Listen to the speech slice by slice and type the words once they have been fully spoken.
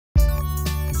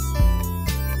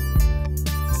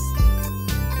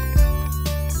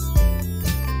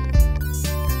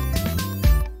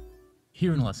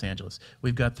Here in Los Angeles,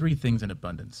 we've got three things in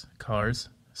abundance: cars,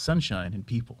 sunshine, and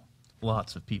people.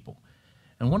 Lots of people.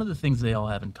 And one of the things they all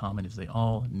have in common is they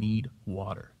all need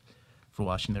water. For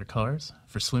washing their cars,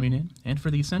 for swimming in, and for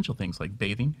the essential things like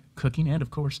bathing, cooking, and of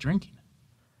course drinking.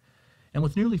 And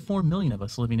with nearly 4 million of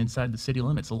us living inside the city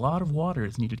limits, a lot of water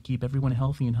is needed to keep everyone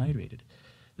healthy and hydrated.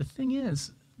 The thing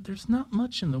is, there's not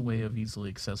much in the way of easily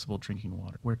accessible drinking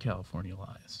water where California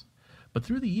lies. But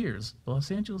through the years,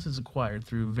 Los Angeles has acquired,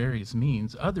 through various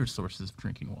means, other sources of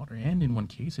drinking water, and in one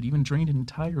case, it even drained an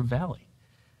entire valley.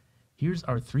 Here's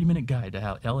our 3-minute guide to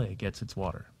how LA gets its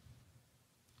water.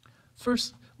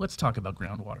 First, let's talk about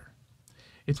groundwater.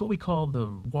 It's what we call the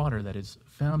water that is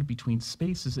found between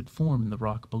spaces that form in the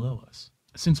rock below us.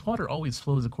 Since water always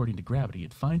flows according to gravity,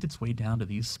 it finds its way down to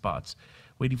these spots,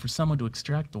 waiting for someone to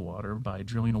extract the water by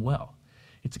drilling a well.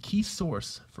 It's a key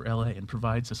source for LA and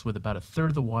provides us with about a third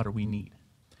of the water we need.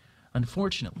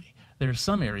 Unfortunately, there are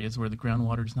some areas where the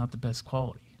groundwater is not the best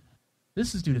quality.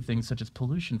 This is due to things such as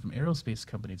pollution from aerospace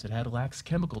companies that had lax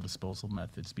chemical disposal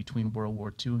methods between World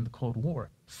War II and the Cold War.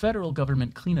 Federal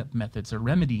government cleanup methods are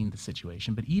remedying the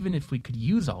situation, but even if we could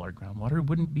use all our groundwater, it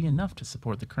wouldn't be enough to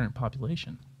support the current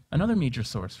population. Another major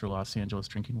source for Los Angeles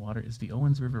drinking water is the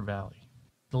Owens River Valley.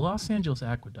 The Los Angeles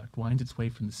Aqueduct winds its way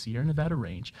from the Sierra Nevada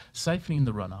range, siphoning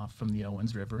the runoff from the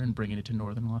Owens River and bringing it to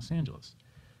northern Los Angeles.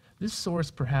 This source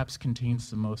perhaps contains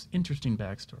the most interesting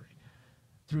backstory.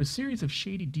 Through a series of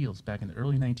shady deals back in the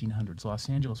early 1900s, Los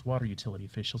Angeles water utility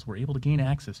officials were able to gain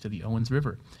access to the Owens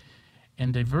River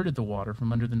and diverted the water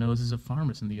from under the noses of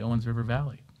farmers in the Owens River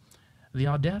Valley. The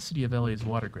audacity of LA's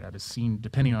water grab is seen,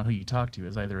 depending on who you talk to,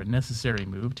 as either a necessary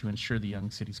move to ensure the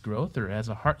young city's growth or as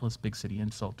a heartless big city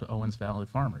insult to Owens Valley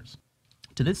farmers.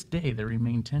 To this day, there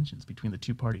remain tensions between the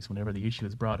two parties whenever the issue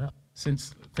is brought up,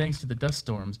 since, thanks to the dust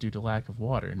storms due to lack of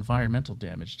water, environmental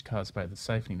damage caused by the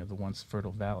siphoning of the once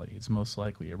fertile valley is most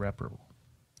likely irreparable.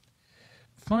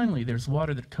 Finally, there's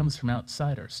water that comes from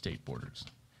outside our state borders.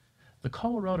 The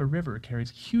Colorado River carries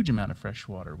a huge amount of fresh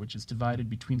water, which is divided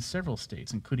between several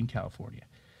states, including California.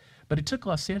 But it took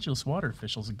Los Angeles water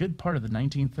officials a good part of the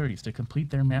 1930s to complete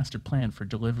their master plan for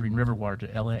delivering river water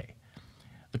to LA,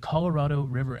 the Colorado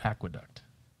River Aqueduct.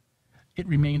 It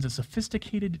remains a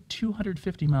sophisticated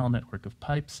 250-mile network of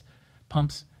pipes,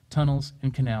 pumps, tunnels,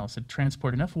 and canals that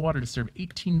transport enough water to serve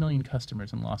 18 million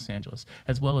customers in Los Angeles,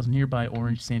 as well as nearby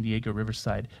Orange, San Diego,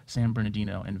 Riverside, San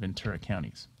Bernardino, and Ventura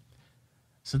counties.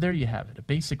 So there you have it, a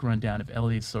basic rundown of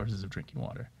LA's sources of drinking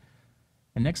water.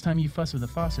 And next time you fuss with a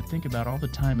faucet, think about all the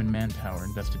time and manpower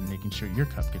invested in making sure your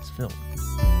cup gets filled.